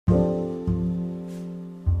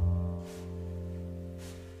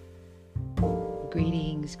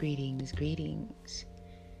Greetings.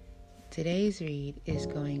 Today's read is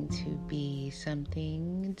going to be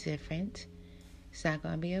something different. It's not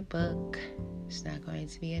going to be a book. It's not going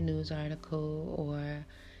to be a news article or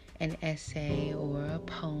an essay or a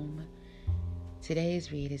poem.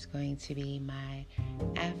 Today's read is going to be my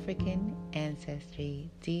African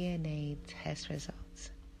ancestry DNA test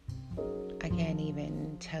results. I can't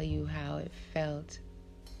even tell you how it felt.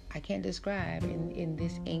 I can't describe in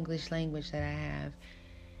this English language that I have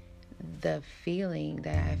the feeling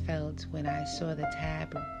that I felt when I saw the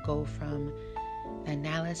tab go from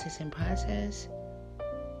analysis and process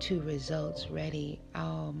to results ready.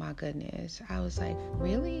 Oh my goodness. I was like,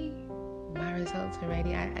 really? My results are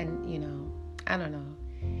ready? I don't know.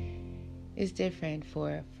 It's different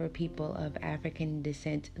for people of African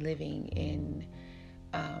descent living in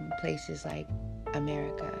places like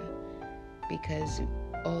America, because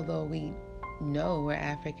although we know we're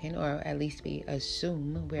African, or at least we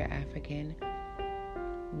assume we're African,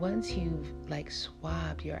 once you've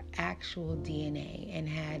swabbed your actual DNA and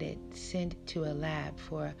had it sent to a lab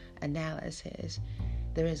for analysis,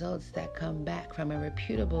 the results that come back from a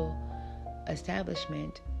reputable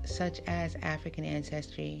establishment such as African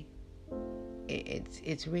Ancestry,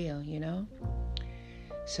 it's real,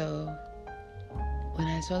 So when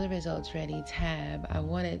I saw the results ready tab, I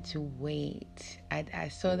wanted to wait. I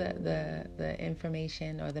saw the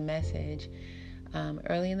information or the message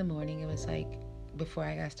early in the morning. It was before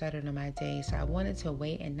I got started on my day. So I wanted to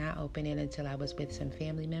wait and not open it until I was with some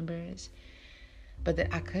family members. But then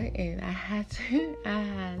I couldn't. I had to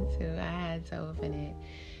open it.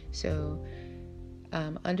 So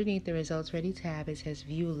underneath the results ready tab, it says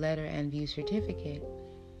view letter and view certificate.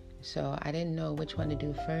 So I didn't know which one to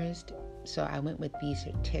do first. So I went with the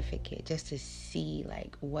certificate just to see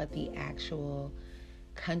what the actual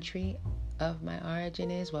country of my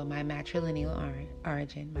origin is. Well, my matrilineal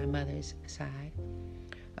origin, my mother's side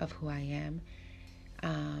of who I am,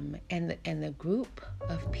 and the group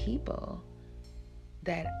of people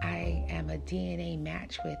that I am a DNA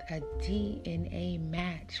match with.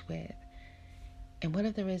 And what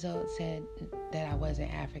if the results said that I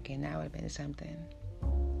wasn't African? That would have been something.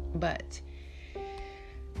 But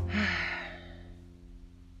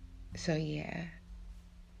so yeah,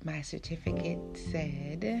 my certificate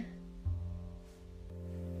said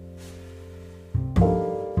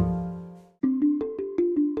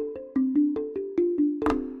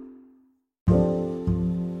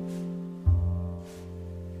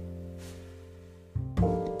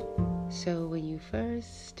so when you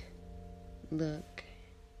first look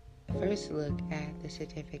at the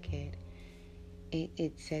certificate,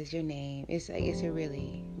 it says your name. It's a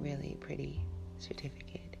really, really pretty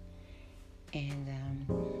certificate. And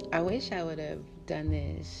I wish I would have done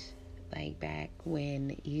this back when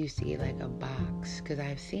you used to get a box, because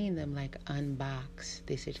I've seen them unbox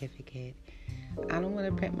the certificate. I don't want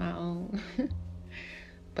to print my own,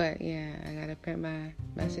 but yeah, I gotta print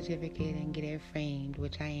my certificate and get it framed,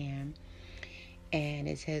 which I am. And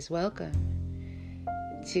it says, welcome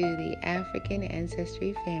to the African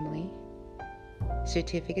Ancestry Family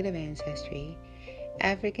Certificate of Ancestry.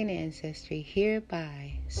 African Ancestry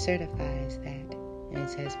hereby certifies that, and it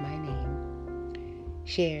says my name,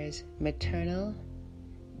 shares maternal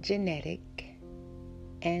genetic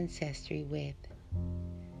ancestry with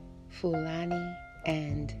Fulani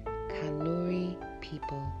and Kanuri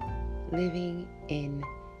people living in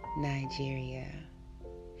Nigeria.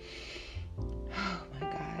 Oh my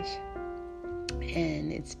gosh.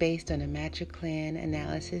 And it's based on a MatriClan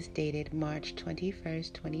analysis dated March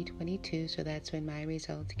 21st, 2022. So that's when my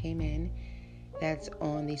results came in. That's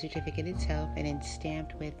on the certificate itself, and it's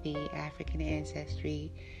stamped with the African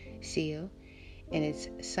Ancestry seal. And it's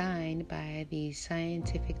signed by the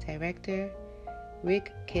scientific director,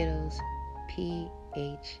 Rick Kittles, PhD.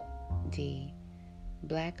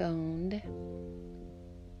 Black-owned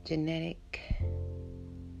genetic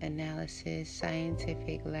analysis,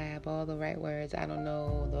 scientific lab, all the right words. I don't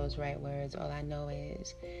know those right words. All I know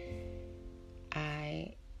is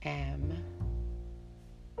I am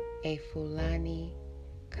a Fulani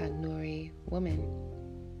Kanuri woman.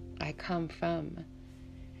 I come from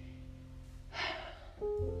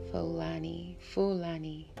Fulani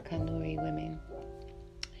Kanuri women.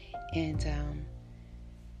 And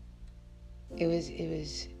it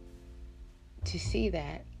was to see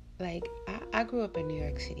that. I grew up in New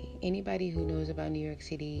York City. Anybody who knows about New York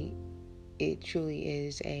City, it truly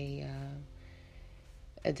is a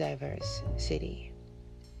diverse city.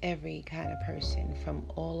 Every kind of person from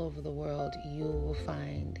all over the world you will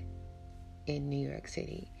find in New York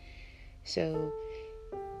City. So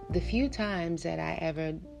the few times that I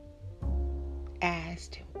ever asked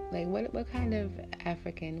asked, like, what kind of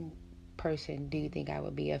African person do you think I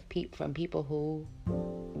would be from people who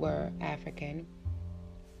were African?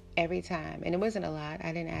 Every time, and it wasn't a lot,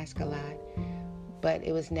 I didn't ask a lot, but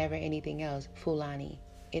it was never anything else. Fulani.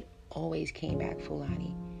 It always came back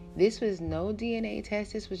Fulani. This was no DNA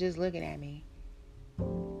test. This was just looking at me.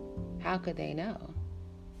 How could they know?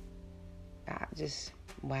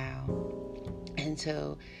 Wow. And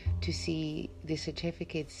so to see the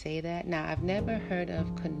certificates say that. Now, I've never heard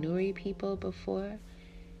of Kanuri people before.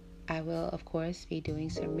 I will, of course, be doing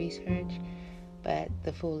some research. But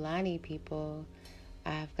the Fulani people,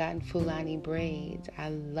 I've gotten Fulani braids. I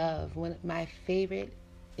love one of my favorite.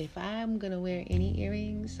 If I'm going to wear any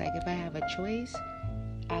earrings, like if I have a choice,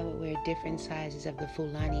 I would wear different sizes of the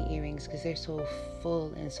Fulani earrings because they're so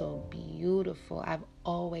full and so beautiful. I've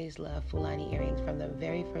always loved Fulani earrings from the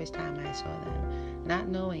very first time I saw them, not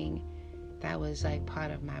knowing that was like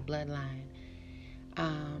part of my bloodline.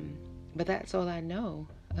 But that's all I know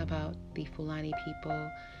about the Fulani people.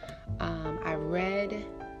 I read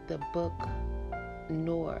the book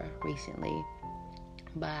Noor recently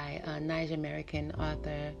by a Nigerian-American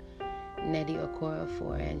author, Nnedi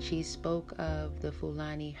Okorafor, and she spoke of the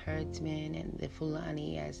Fulani herdsmen and the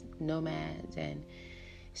Fulani as nomads. And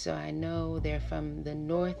so I know they're from the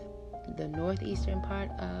northeastern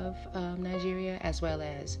part of Nigeria, as well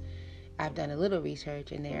as I've done a little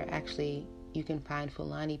research, and they're actually, you can find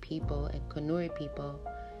Fulani people and Kanuri people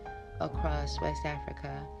across West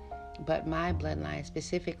Africa. But my bloodline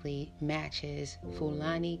specifically matches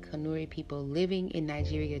Fulani Kanuri people living in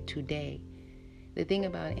Nigeria today. The thing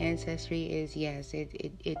about ancestry is, yes,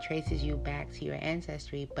 it traces you back to your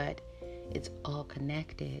ancestry, but it's all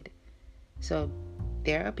connected. So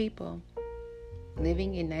there are people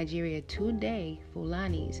living in Nigeria today,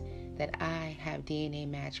 Fulanis, that I have DNA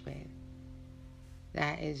match with.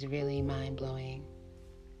 That is really mind-blowing.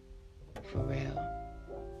 For real.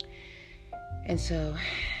 And so,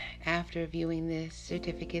 after viewing this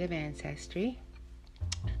certificate of ancestry,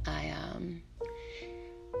 I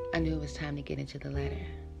knew it was time to get into the letter,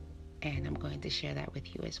 and I'm going to share that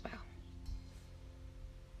with you as well.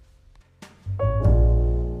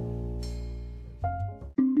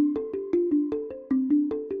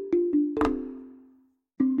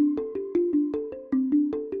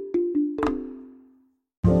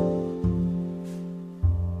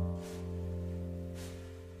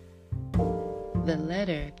 The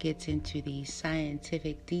letter gets into the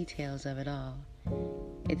scientific details of it all.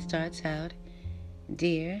 It starts out,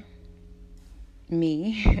 "Dear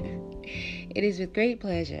me, it is with great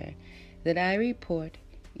pleasure that I report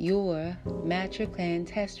your matriclan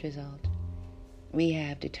test result. We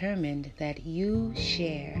have determined that you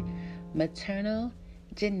share maternal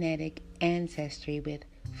genetic ancestry with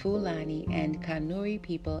Fulani and Kanuri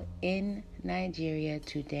people in Nigeria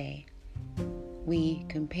today. We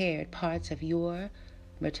compared parts of your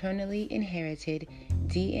maternally inherited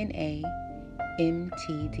DNA,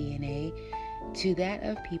 mtDNA, to that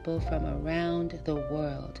of people from around the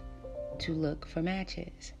world to look for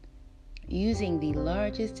matches. Using the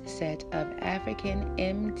largest set of African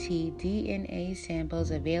mtDNA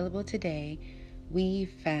samples available today, we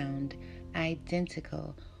found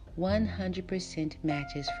identical 100%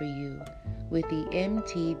 matches for you with the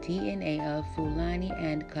mtDNA of Fulani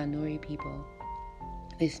and Kanuri people.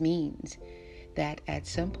 This means that at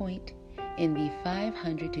some point in the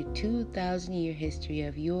 500 to 2,000 year history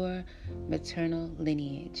of your maternal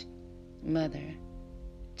lineage, mother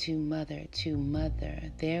to mother to mother,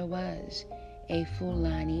 there was a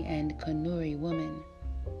Fulani and Kanuri woman.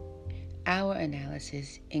 Our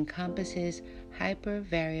analysis encompasses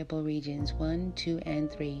hypervariable regions 1, 2,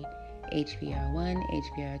 and 3, HVR1,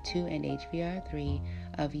 HVR2, and HVR3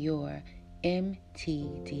 of your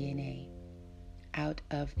mtDNA. Out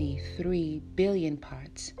of the 3 billion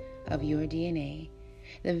parts of your DNA,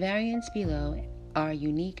 the variants below are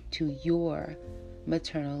unique to your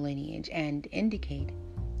maternal lineage and indicate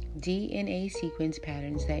DNA sequence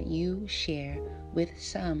patterns that you share with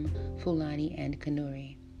some Fulani and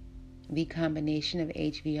Kanuri. The combination of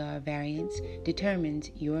HVR variants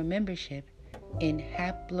determines your membership in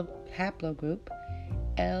haplogroup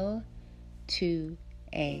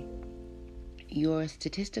L2A. Your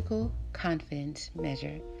statistical confidence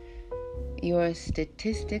measure,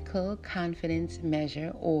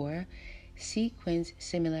 or sequence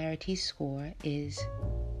similarity score is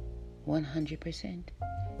 100%.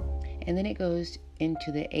 And then it goes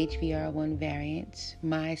into the HVR1 variants,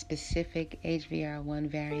 my specific HVR1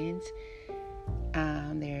 variants.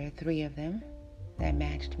 There are 3 of them that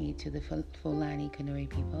matched me to the Fulani Kanuri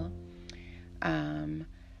people.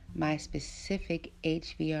 my specific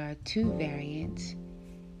HBR2 variant,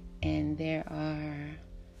 and there are,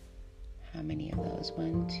 how many of those?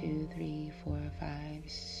 1, 2, 3, 4, 5,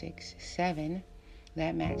 6, 7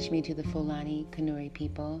 that match me to the Fulani Kanuri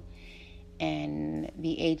people. And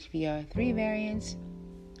the HBR3 variants,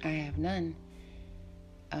 I have none.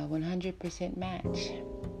 A 100% match.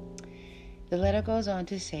 The letter goes on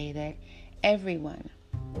to say that everyone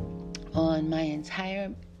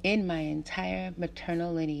in my entire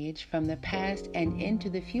maternal lineage from the past and into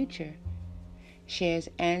the future shares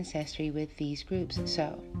ancestry with these groups.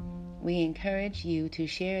 So, we encourage you to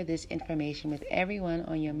share this information with everyone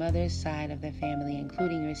on your mother's side of the family,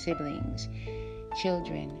 including your siblings,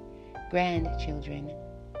 children, grandchildren,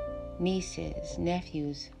 nieces,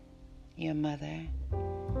 nephews, your mother.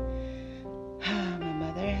 My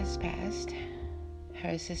mother has passed.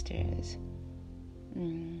 Her sisters.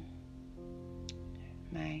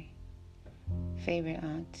 My favorite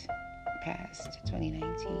aunt passed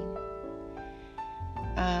 2019.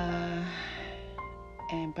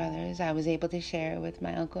 And brothers, I was able to share with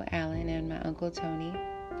my Uncle Alan and my Uncle Tony.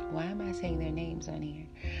 Why am I saying their names on here?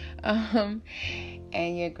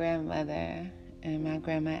 And your grandmother and my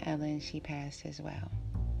grandma Ellen, she passed as well.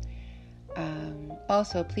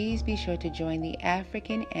 Also, please be sure to join the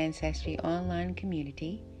African Ancestry online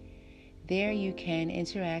community. There you can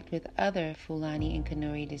interact with other Fulani and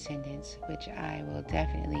Kanuri descendants, which I will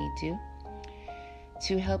definitely do,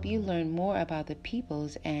 to help you learn more about the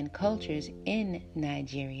peoples and cultures in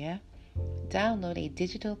Nigeria. Download a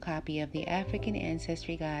digital copy of the African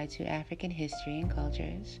Ancestry Guide to African History and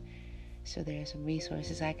Cultures. So there are some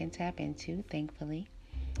resources I can tap into, thankfully.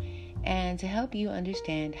 And to help you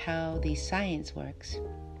understand how the science works,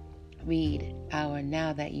 read our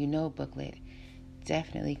Now That You Know booklet.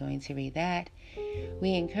 Definitely going to read that.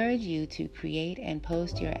 We encourage you to create and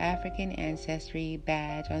post your African Ancestry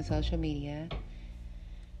badge on social media.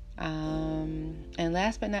 And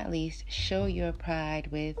last but not least, show your pride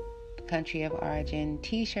with country of origin,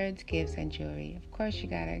 t-shirts, gifts, and jewelry. Of course, you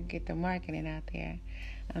gotta get the marketing out there.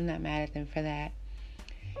 I'm not mad at them for that.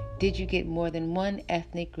 Did you get more than one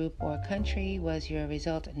ethnic group or country? Was your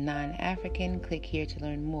result non-African? Click here to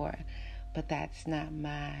learn more. But that's not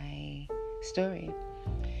my story,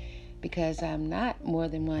 because I'm not more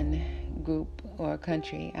than one group or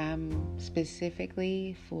country. I'm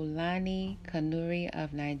specifically Fulani Kanuri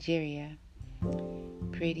of Nigeria.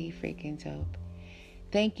 Pretty freaking dope.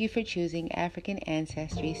 Thank you for choosing African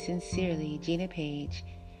Ancestry. Sincerely, Gina Page,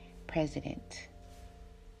 President.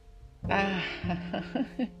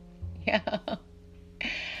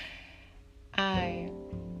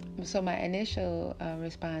 So my initial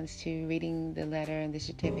response to reading the letter and the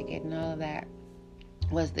certificate and all of that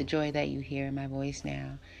was the joy that you hear in my voice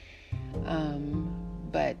now.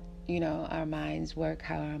 But, our minds work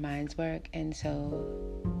how our minds work. And so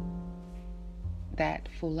that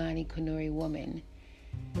Fulani Kanuri woman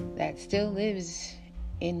that still lives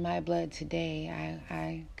in my blood today,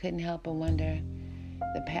 I couldn't help but wonder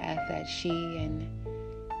the path that she and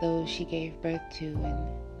those she gave birth to and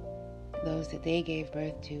those that they gave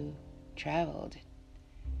birth to traveled.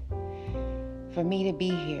 For me to be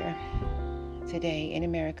here today in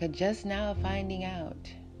America, just now finding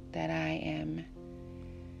out that I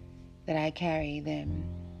carry them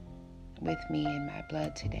with me in my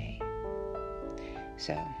blood today.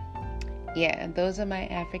 So, yeah, those are my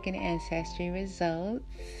African Ancestry results.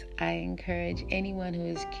 I encourage anyone who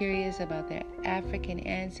is curious about their African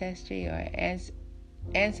ancestry or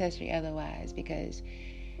ancestry otherwise, because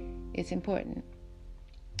it's important.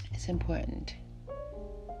 It's important.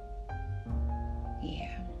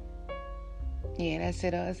 Yeah, that's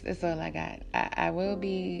it. That's all I got. I will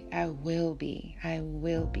be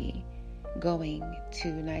going to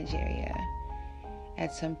Nigeria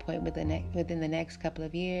at some point within the next couple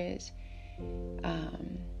of years.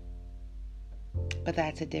 But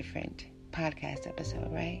that's a different podcast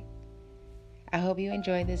episode, right? I hope you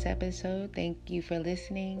enjoyed this episode. Thank you for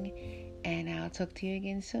listening, and I'll talk to you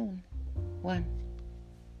again soon. 1.